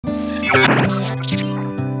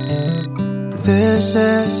This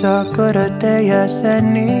is as good a day as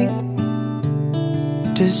any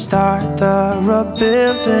to start the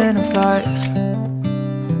rebuilding of life.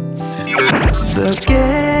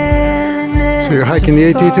 Beginning. So you're hiking the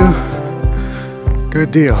AT too?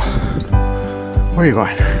 Good deal. Where are you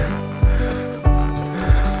going?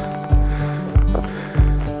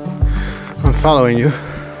 I'm following you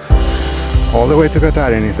all the way to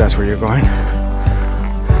Katahdin if that's where you're going.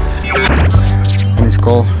 And it's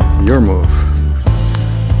called Your Move.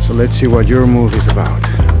 So let's see what Your Move is about.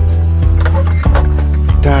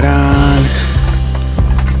 Ta-da!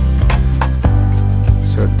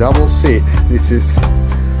 So double seat. This is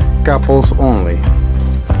couples only.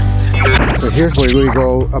 So here's where we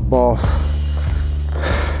go above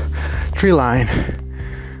tree line.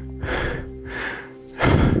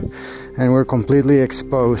 And we're completely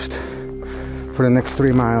exposed for the next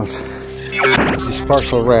 3 miles. This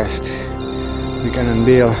partial rest, we can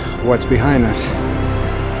unveil what's behind us.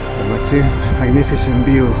 A magnificent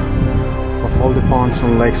view of all the ponds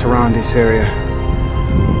and lakes around this area.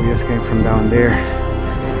 We just came from down there.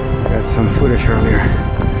 Got some footage earlier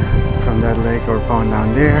from that lake or pond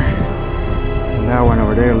down there. And that one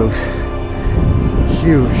over there looks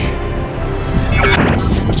huge.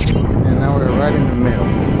 And now we're right in the middle.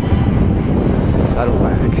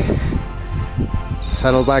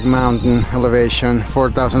 Saddleback Mountain elevation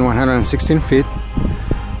 4,116 feet,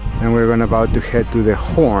 and we're about to head to the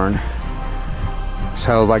Horn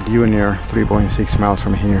Saddleback Junior 3.6 miles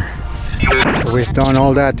from here. So we've done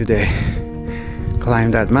all that today.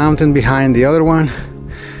 Climbed that mountain behind the other one,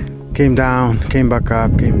 came down, came back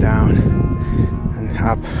up, came down, and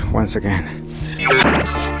up once again.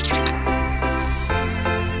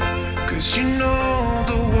 'Cause you know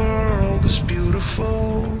the world is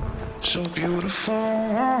beautiful, so beautiful.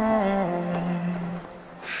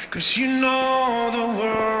 'Cause you know the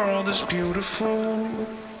world is beautiful,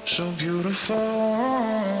 so beautiful.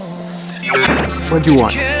 What do you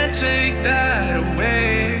want? Can't take that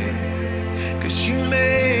away. 'Cause you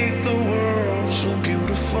make the world so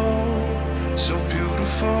beautiful, so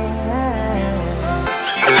beautiful.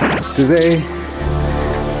 Today,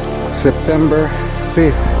 September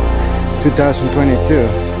 5th, 2022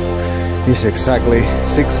 is exactly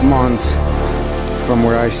 6 months from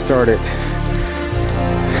where I started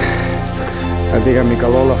at the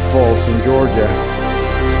Bigelow Falls in Georgia,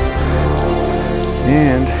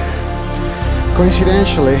 and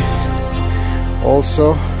coincidentally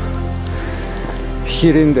also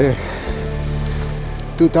hitting the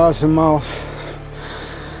 2,000 miles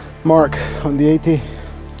mark on the AT.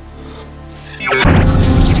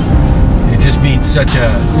 Just meets such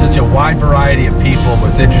a wide variety of people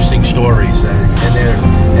with interesting stories,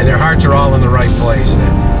 and their hearts are all in the right place.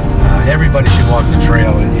 And everybody should walk the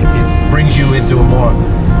trail. It brings you into a more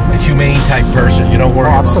humane type person. You don't worry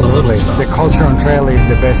about the little stuff. The culture on trail is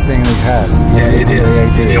the best thing it has. Yeah, it is.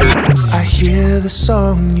 I hear the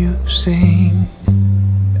song you sing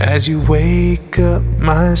as you wake up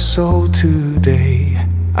my soul today.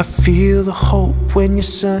 I feel the hope when your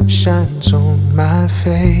sun shines on my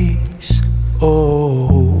face.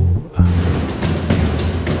 Oh,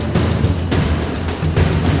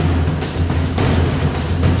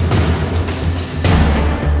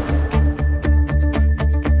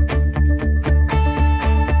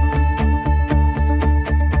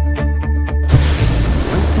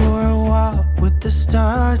 went for a walk with the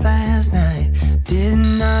stars last night. Did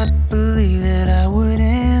not believe that I would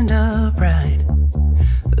end up right.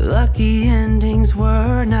 Lucky endings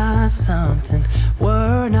were not something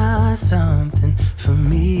for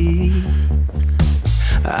me.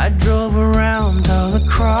 I drove around all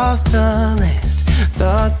across the land,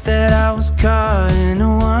 thought that I was caught in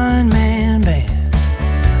a one-man band,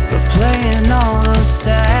 but playing all those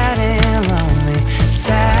sad and lonely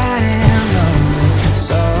songs.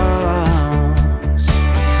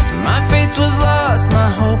 My faith was lost, my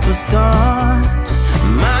hope was gone,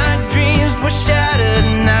 my dreams were shattered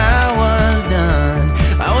and I was done.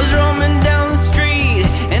 I was roaming down the street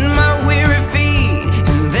in my weary feet,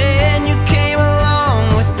 and then you came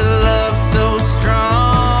along with the love so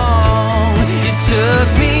strong.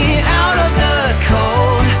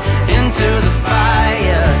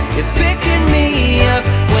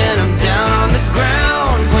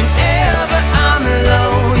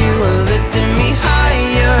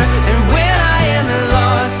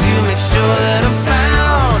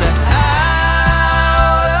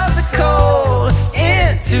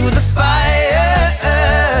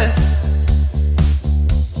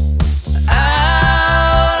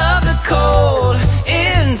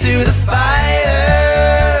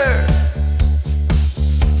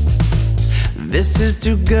 This is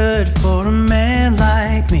too good for a man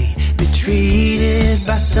like me. Be treated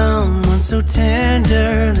by someone so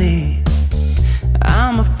tenderly.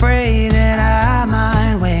 I'm afraid that I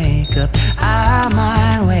might wake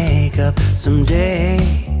up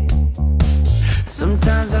someday.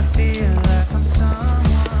 Sometimes I feel like I'm someone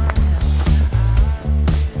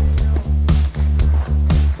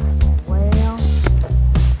else. Well,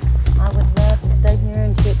 I would love to stay here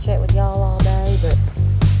and chit chat with y'all all day, but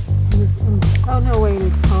Oh no, wait,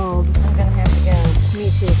 it's called. I'm gonna have to go. Me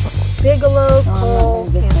too. Bigelow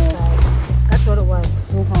Campsite. That's what it was.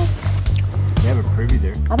 Okay. You have a privy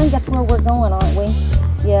there. I think that's where we're going, aren't we?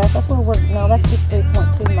 Yeah, that's where we're. No, that's just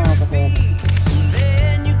 3.2 miles ahead.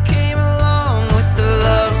 Then you came along with the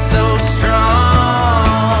love so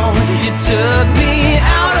strong. You took me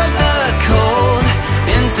out of the cold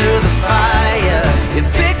into the fire. You're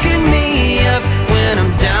picking me up when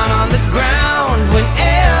I'm down on the ground.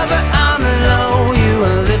 Whenever I'm low, you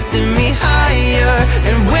are lifting me higher.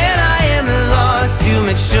 And when I am lost, you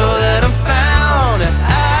make sure that I'm found.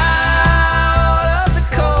 Out of the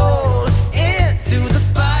cold into the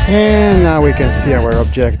fire. And now we can see our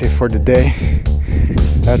objective for the day.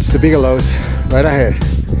 That's the Bigelows right ahead.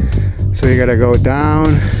 So we gotta go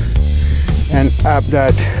down and up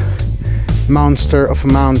that monster of a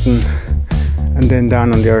mountain and then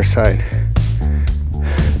down on the other side.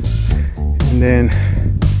 And then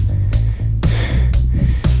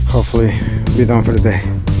hopefully be done for the day.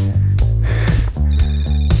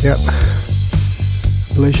 Yep.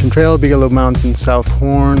 Appalachian Trail, Bigelow Mountain, South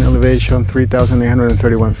Horn, elevation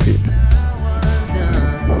 3,831 feet.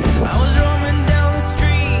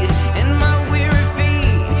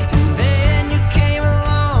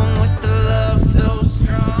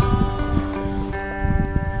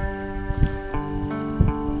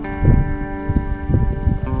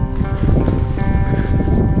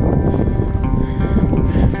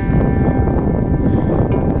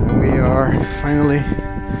 Finally,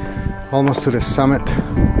 almost to the summit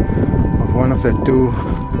of one of the two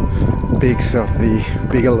peaks of the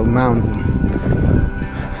Bigelow Mountain.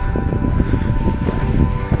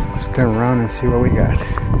 Let's turn around and see what we got.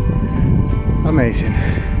 Amazing.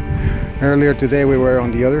 Earlier today we were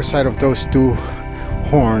on the other side of those two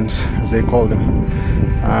horns, as they call them,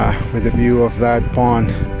 with the view of that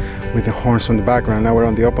pond with the horns on the background. Now we're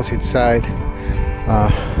on the opposite side,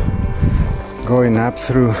 going up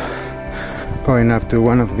to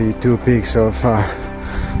one of the two peaks of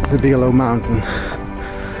the Bigelow Mountain.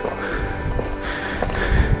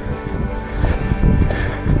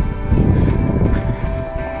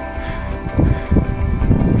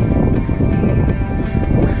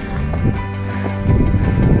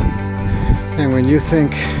 And when you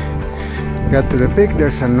think you got to the peak,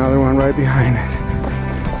 there's another one right behind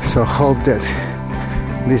it. So hope that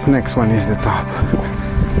this next one is the top.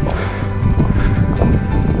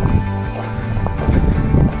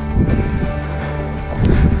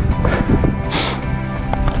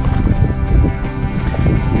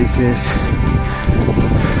 This is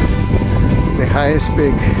the highest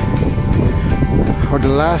peak, or the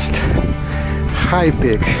last high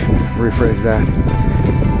peak, rephrase that,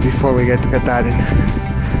 before we get to Katahdin.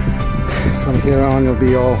 From here on it'll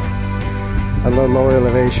be all a lot lower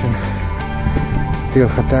elevation till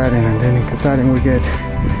Katahdin, and then in Katahdin we get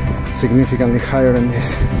significantly higher than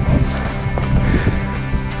this.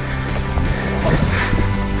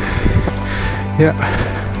 Yeah,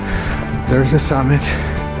 there's the summit.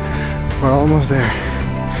 We're almost there.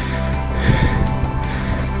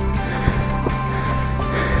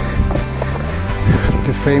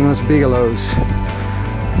 The famous Bigelows.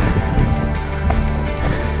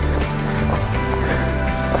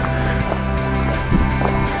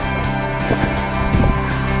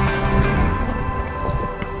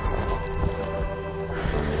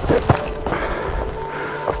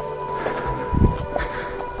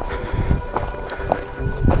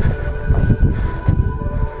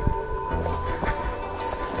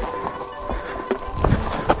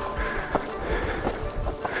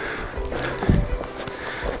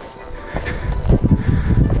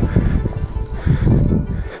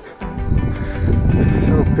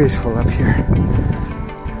 Peaceful up here.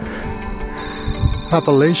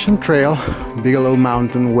 Appalachian Trail, Bigelow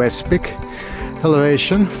Mountain, West Peak,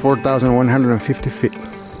 elevation 4,150 feet.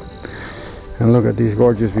 And look at this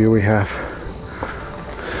gorgeous view we have.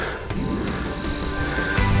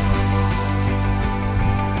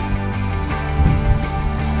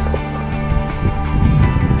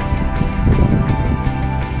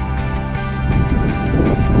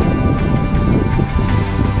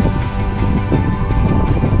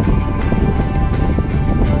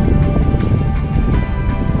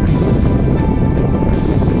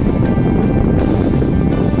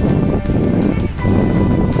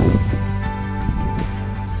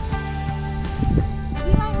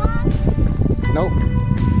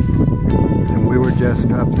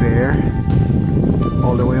 there,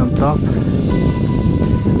 all the way on top.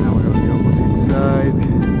 Now we're on the opposite side,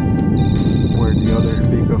 where the other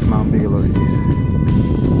peak of Mount Bigelow is.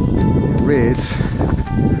 It reads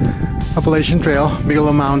Appalachian Trail,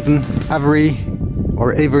 Bigelow Mountain,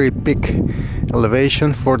 Avery Peak,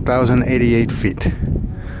 elevation 4,088 feet.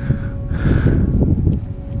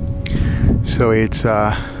 So it's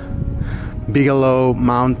Bigelow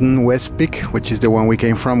Mountain West Peak, which is the one we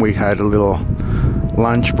came from. We had a little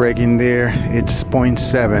lunch break in there. It's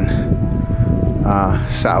 0.7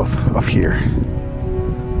 south of here.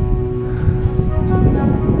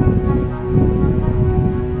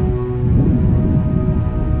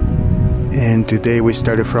 And today we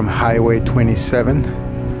started from Highway 27,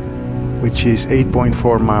 which is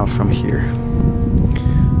 8.4 miles from here.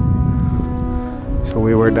 So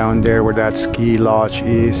we were down there where that ski lodge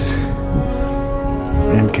is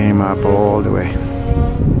and came up all the way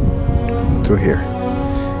through here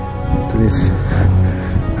to this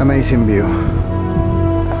amazing view.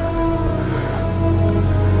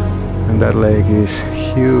 And that lake is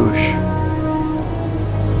huge.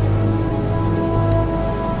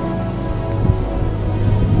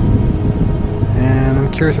 And I'm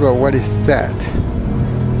curious about what is that.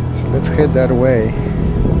 So let's head that way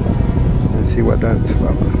and see what that's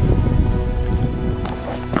about.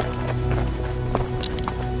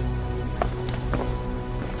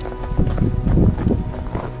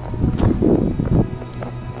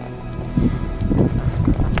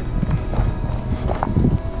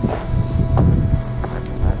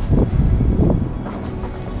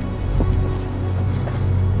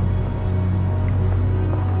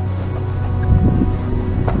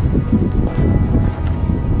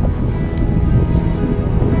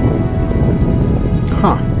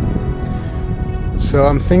 So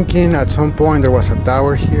I'm thinking at some point there was a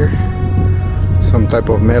tower here, some type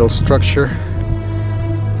of metal structure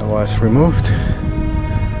that was removed.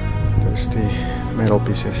 There's the metal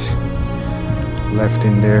pieces left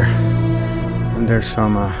in there, and there's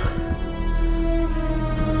some of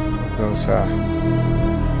those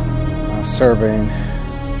surveying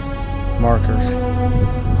markers.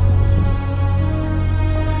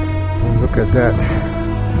 And look at that.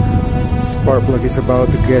 Spark plug is about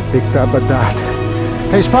to get picked up at that.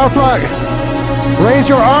 Hey, Sparkplug! Raise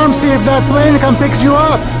your arm, see if that plane can pick you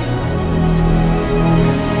up!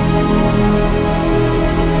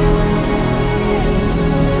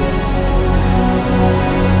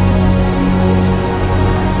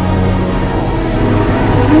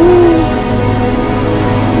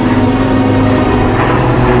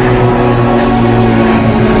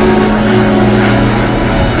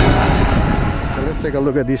 So let's take a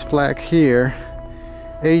look at this plaque here.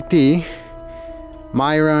 AT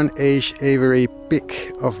Myron H. Avery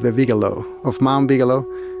Peak of the Bigelow, of Mount Bigelow,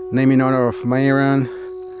 named in honor of Myron.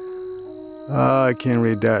 I can't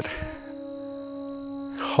read that.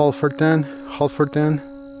 Halliburton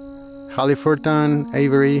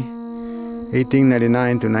Avery,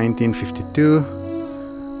 1899 to 1952,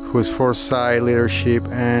 whose foresight, leadership,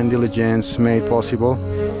 and diligence made possible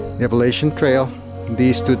the Appalachian Trail,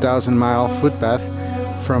 this 2,000-mile footpath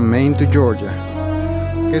from Maine to Georgia.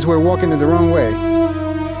 Guess we're walking in the wrong way.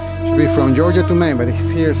 Should be from Georgia to Maine, but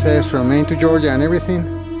here says from Maine to Georgia, and everything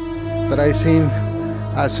that I've seen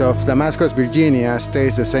as of Damascus, Virginia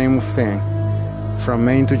stays the same thing, from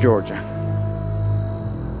Maine to Georgia.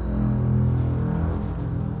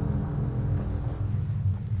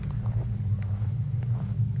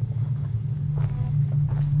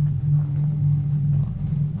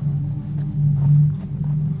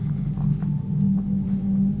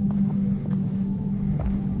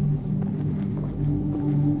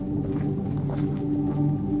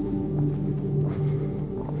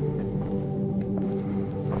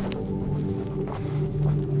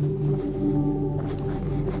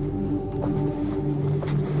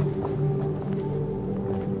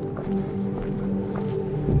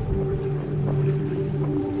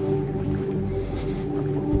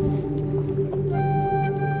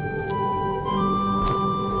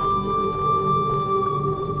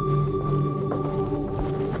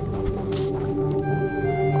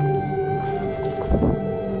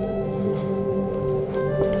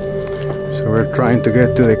 So we're trying to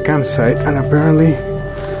get to the campsite, and apparently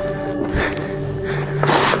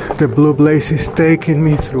the blue blaze is taking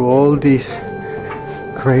me through all these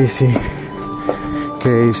crazy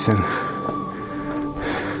caves and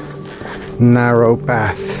narrow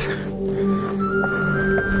paths.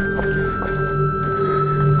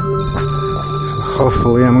 So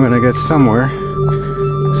hopefully I'm gonna get somewhere,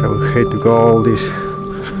 because I would hate to go all this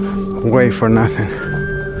way for nothing.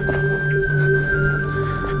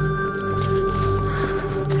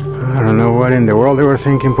 I don't know what in the world they were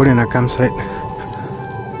thinking putting a campsite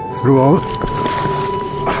through all.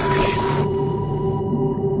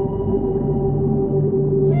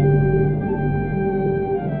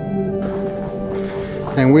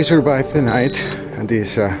 And we survived the night at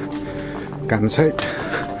this campsite.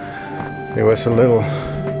 It was a little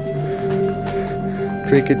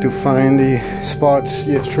tricky to find the spots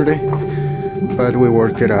yesterday, but we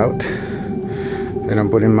worked it out. And I'm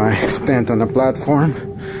putting my tent on a platform,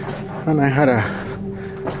 and I had a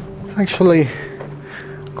actually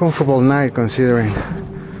comfortable night, considering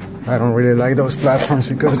I don't really like those platforms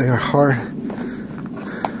because they are hard.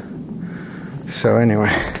 So anyway,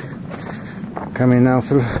 coming now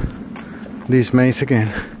through this maze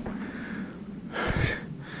again.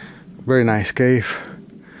 Very nice cave.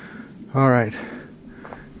 All right,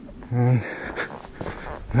 and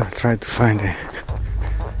I'll try to find the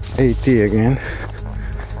AT again.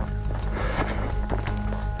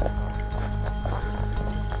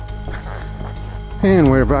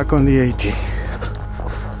 And we're back on the AT.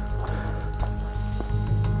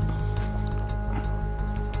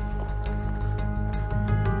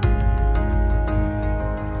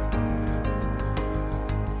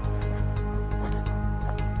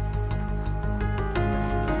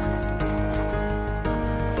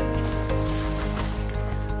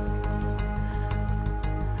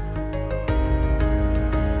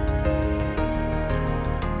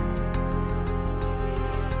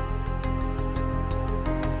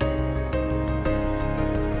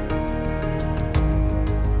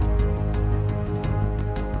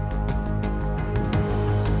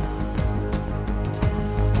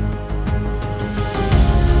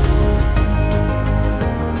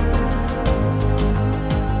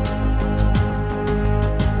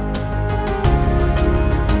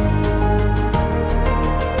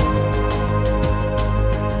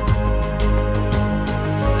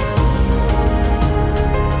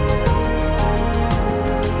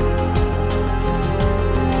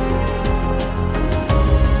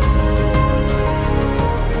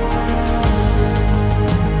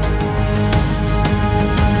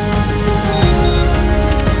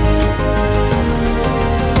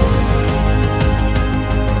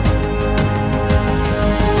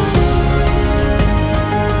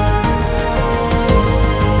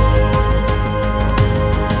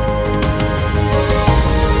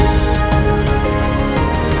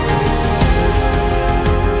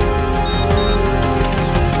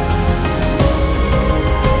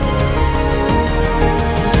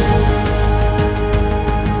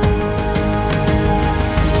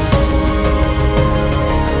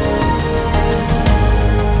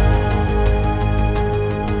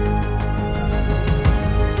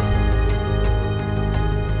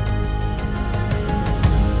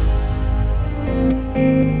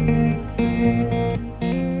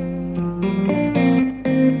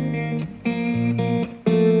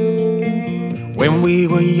 When we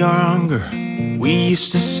were younger, we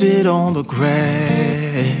used to sit on the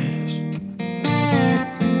grass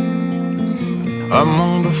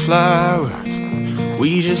among the flowers.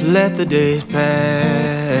 We just let the days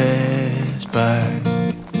pass by.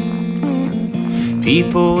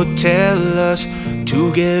 People would tell us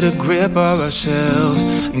to get a grip of ourselves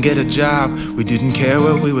and get a job. We didn't care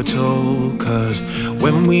what we were told, 'cause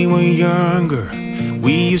when we were younger,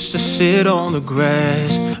 we used to sit on the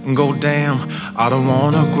grass and go, damn, I don't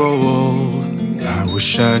wanna grow old. I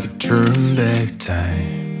wish I could turn back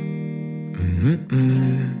time.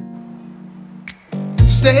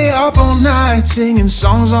 Stay up all night singing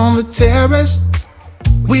songs on the terrace.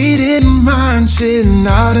 We didn't mind sitting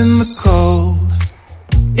out in the cold.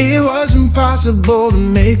 It was impossible to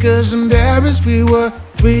make us embarrassed. We were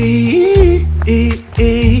free.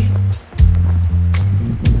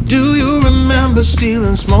 Do you remember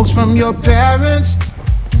stealing smokes from your parents?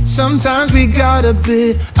 Sometimes we got a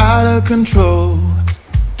bit out of control.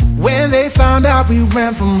 When they found out we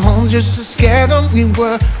ran from home just to scare them, we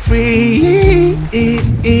were free.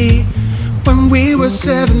 When we were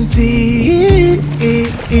 17.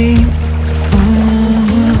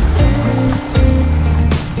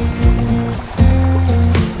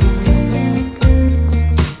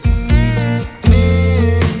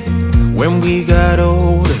 When we got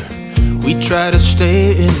older, we tried to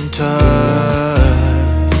stay in touch,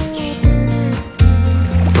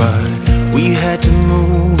 but we had to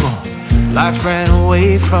move on. Life ran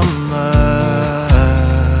away from us.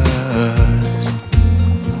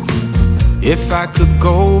 If I could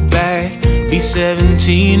go back, be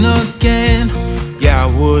 17 again, yeah I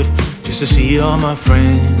would, just to see all my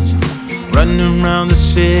friends running around the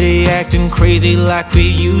city, acting crazy like we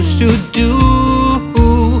used to do.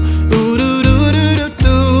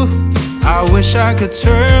 wish I could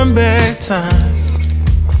turn back time.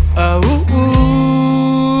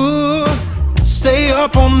 Stay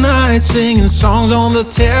up all night singing songs on the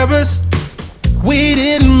terrace. We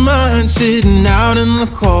didn't mind sitting out in the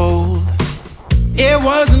cold. It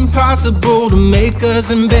wasn't possible to make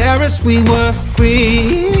us embarrassed. We were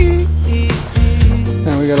free.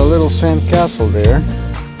 And we got a little sand castle there,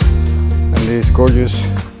 and this gorgeous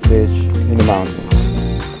beach in the mountains.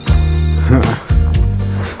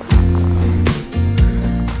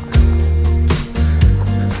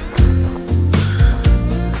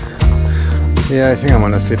 Yeah, I think I'm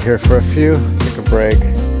gonna sit here for a few, take a break,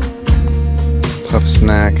 have a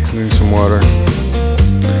snack, drink some water.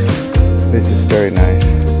 This is very nice.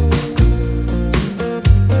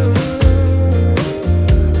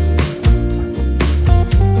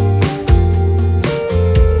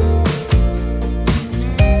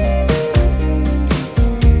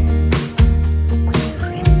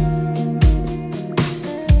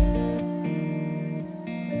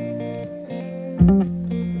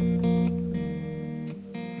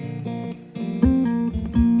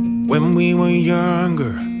 When we were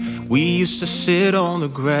younger, we used to sit on the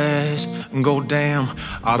grass and go, damn,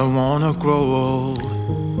 I don't wanna grow old.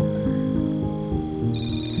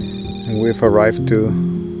 And we've arrived to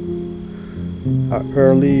an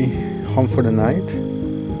early home for the night.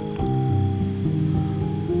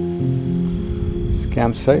 It's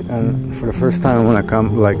campsite, and for the first time I want to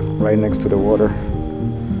come like right next to the water.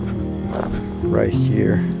 Right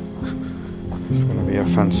here. It's gonna be a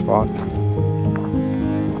fun spot.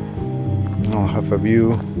 I'll have a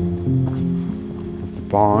view of the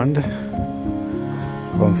pond.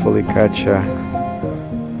 Hopefully catch a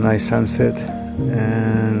nice sunset.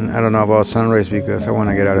 And I don't know about sunrise because I want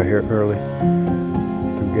to get out of here early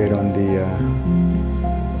to get on the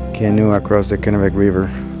canoe across the Kennebec River.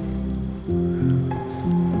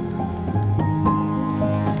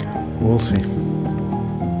 We'll see.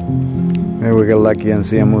 Maybe we get lucky and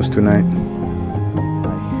see a moose tonight.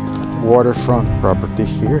 Waterfront property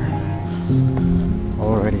here.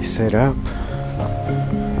 Already set up,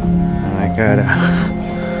 and I got a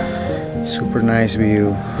super nice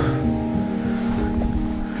view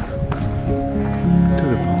to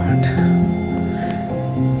the pond.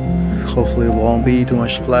 Hopefully it won't be too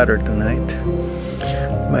much splatter tonight.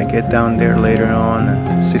 Might get down there later on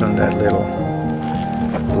and sit on that little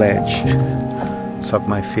ledge, suck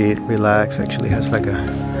my feet, relax. Actually has like a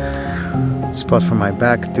spot for my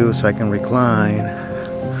back too, so I can recline.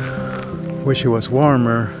 Wish it was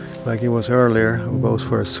warmer like it was earlier. I'll go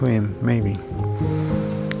for a swim, maybe.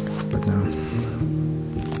 But no.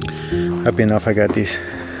 Happy enough I got this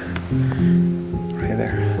right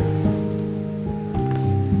there.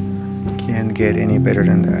 Can't get any better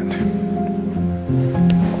than that.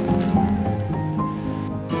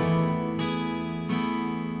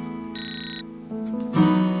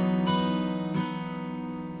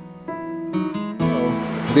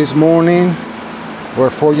 This morning we're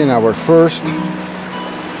forging our first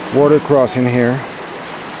water crossing here,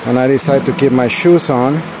 and I decided to keep my shoes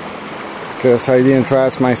on because I didn't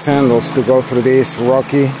trust my sandals to go through this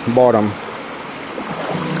rocky bottom.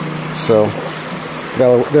 So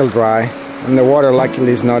they'll dry, and the water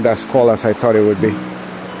luckily is not as cold as I thought it would be.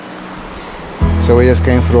 So we just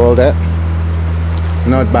came through all that.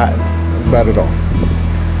 Not bad, not bad at all.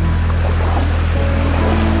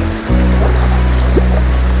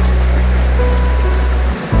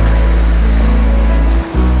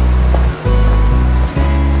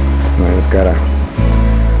 Gotta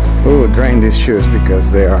drain these shoes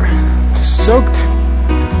because they are soaked.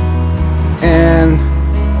 And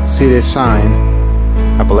see this sign,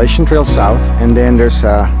 Appalachian Trail South, and then there's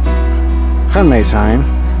a handmade sign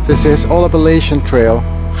that says All Appalachian Trail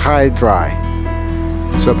High Dry.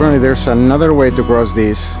 So apparently there's another way to cross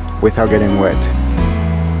this without getting wet.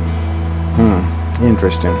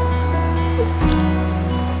 Interesting.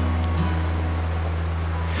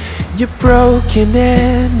 You're broken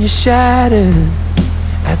and you're shattered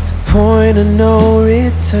at the point of no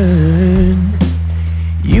return.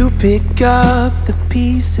 You pick up the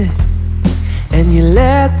pieces and you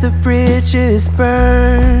let the bridges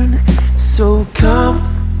burn. So come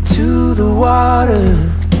to the water,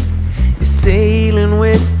 you're sailing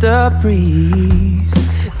with the breeze.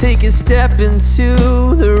 Take a step into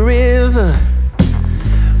the river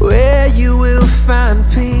where you will find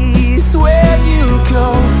peace. Where you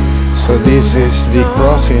go. So this is the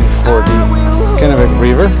crossing for the Kennebec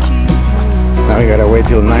River. Now we gotta wait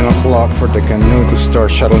till 9 o'clock for the canoe to start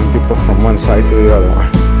shuttling people from one side to the other one.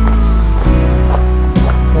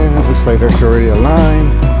 And it looks like there's already a line.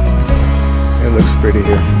 It looks pretty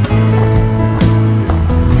here.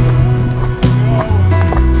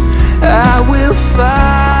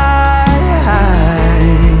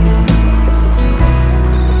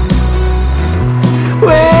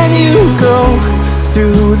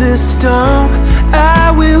 don't,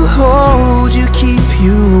 I will hold you, keep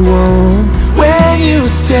you warm. When you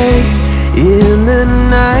stay in the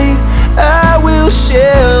night, I will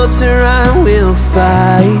shelter, I will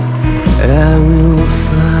fight, I will fight.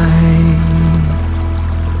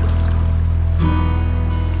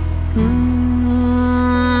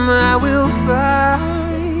 I will fight.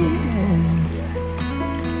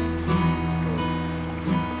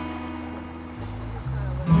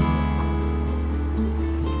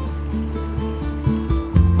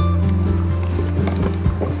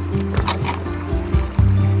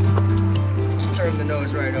 Turn the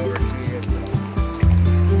nose right over to you.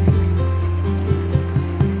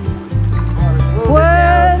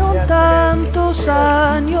 Fueron tantos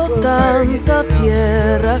años, tanta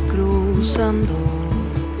tierra cruzando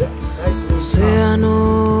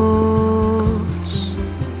océanos.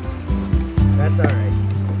 That's all right.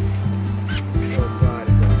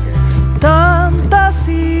 Tantas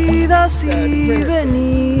idas y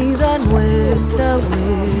venidas, nuestra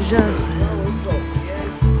huellas en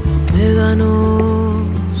médanos.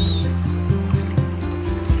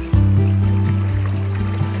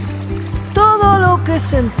 Todo lo que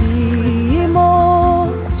sentimos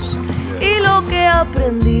y lo que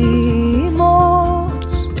aprendimos,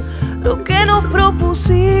 lo que nos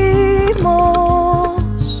propusimos,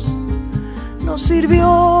 nos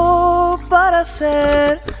sirvió para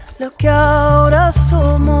ser lo que ahora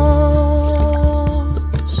somos,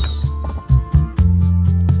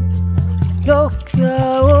 lo que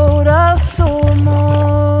ahora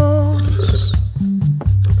somos.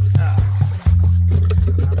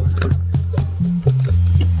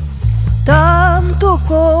 Tanto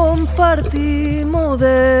compartimos,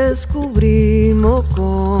 descubrimos,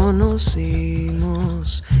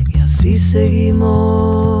 conocimos y así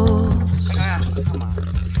seguimos.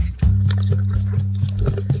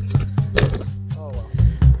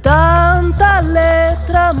 Tantas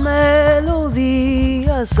letras,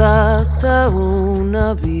 melodías, hasta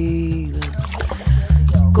una vida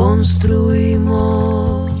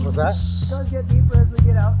construimos.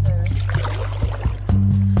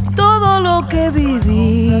 Todo lo que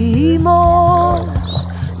vivimos,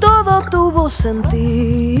 todo tuvo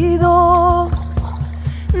sentido,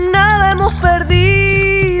 nada hemos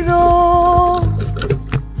perdido.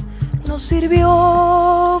 Nos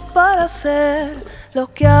sirvió para ser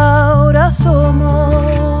lo que ahora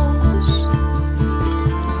somos.